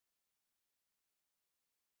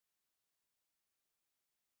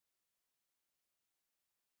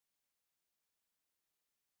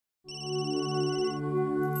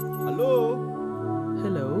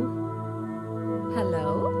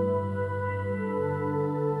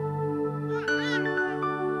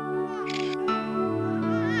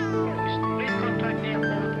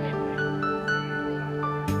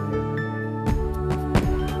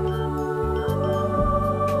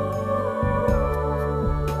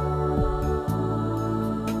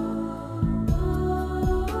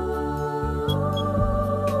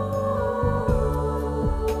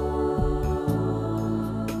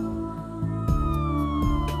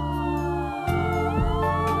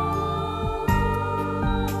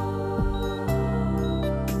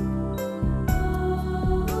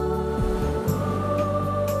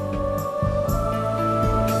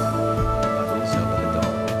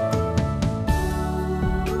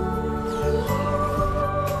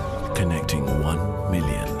connecting 1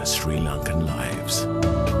 million Sri Lankan lives.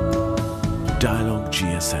 Dialogue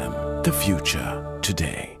GSM, the future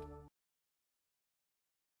today.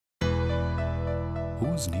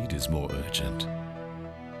 Whose need is more urgent?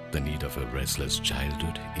 The need of a restless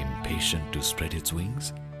childhood, impatient to spread its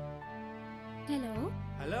wings? Hello?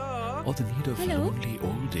 Hello? Or the need of Hello? lonely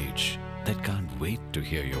old age that can't wait to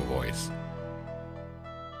hear your voice?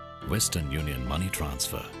 Western Union Money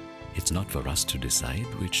Transfer. It's not for us to decide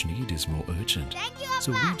which need is more urgent.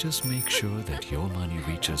 So we just make sure that your money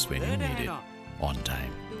reaches when you need it, on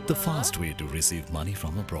time. The fast way to receive money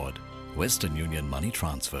from abroad. Western Union Money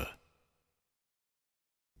Transfer.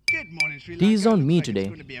 Good morning, Sri Tea is Lanka. on me Looks like today.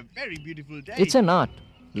 It's going to be a very beautiful day. It's an art.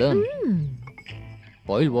 Learn.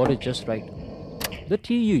 Boil water just right. The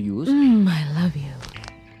tea you use, I love you.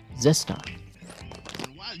 zesta.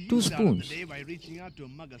 And while you 2 start off the spoons. day by reaching out to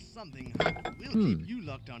a mug of something hot, we'll keep you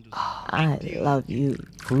locked onto some I love you.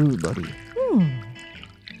 Full body.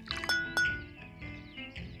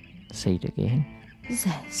 Say it again.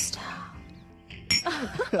 Zesta.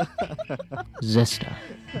 Zesta,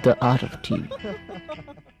 the art of tea.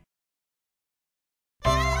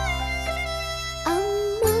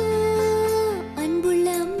 அம்மா அன்புள்ள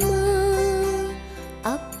அம்மா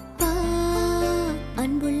அப்பா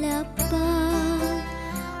அன்புள்ள அப்பா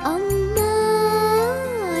அம்மா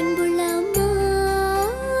அன்புள்ள அம்மா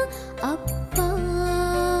அப்பா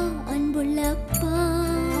அன்புள்ள அப்பா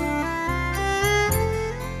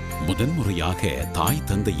முதன்முறையாக தாய்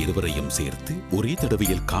தந்தை இருவரையும் சேர்த்து ஒரே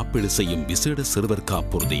தடவையில் காப்பீடு செய்யும் விசேட சிறுவர்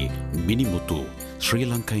காப்புறுதி மினிமுத்து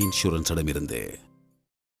ஸ்ரீலங்கா இன்சூரன்ஸிடமிருந்து.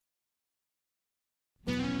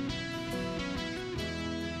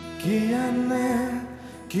 කියන්න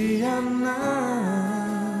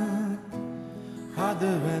හද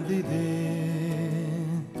වැඳිදේ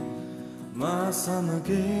මා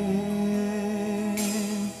සමගේ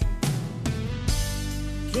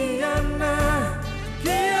කියන්න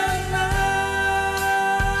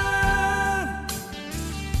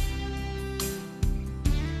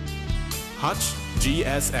Hutch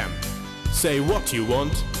GSM. Say what you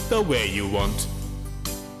want, the way you want.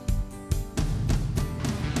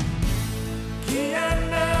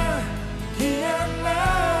 කියන්න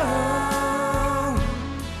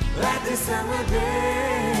ඇති සමගේ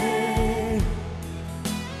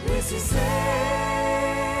විසිසේ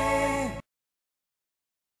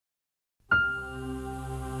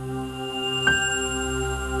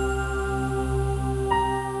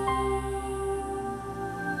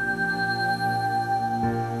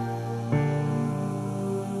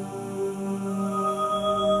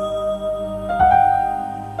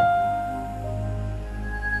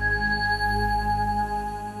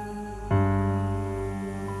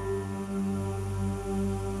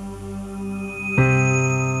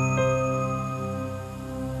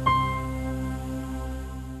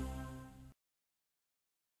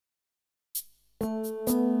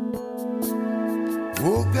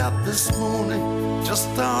Woke up this morning, just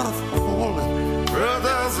thought of calling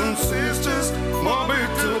brothers and sisters, Mommy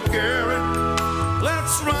took care of it.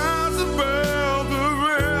 Let's rise above the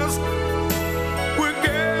rest. We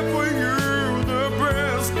gave for you the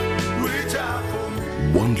best. Reach out for me.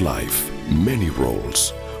 One life, many roles.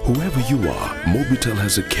 Whoever you are, Mobitel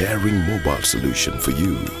has a caring mobile solution for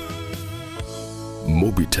you.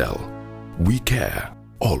 Mobitel, we care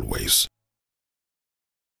always.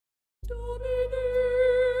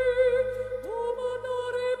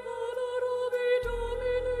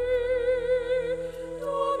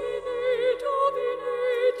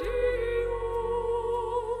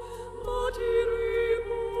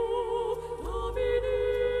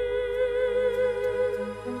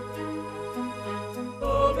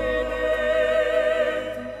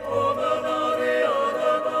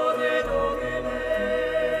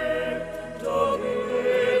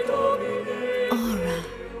 Aura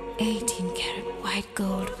 18-karat white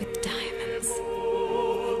gold with diamonds.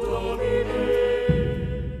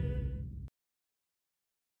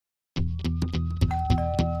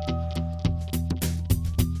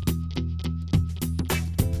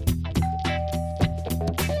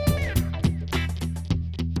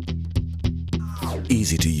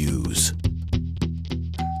 Easy to use.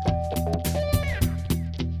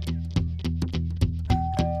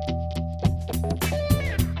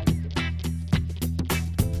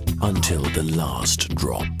 Until the last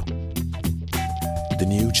drop. The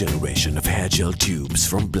new generation of hair gel tubes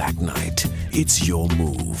from Black Knight. It's your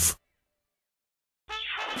move.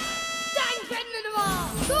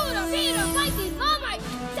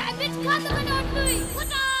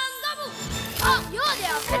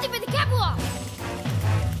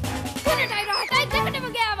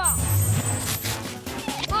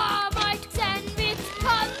 Oh,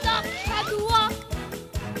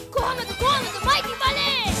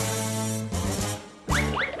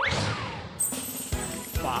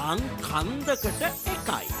 පාන් කන්දකට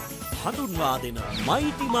එකයි. හඳුන්වා දෙන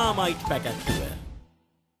මයිටි Marmite පැකැට්ටුව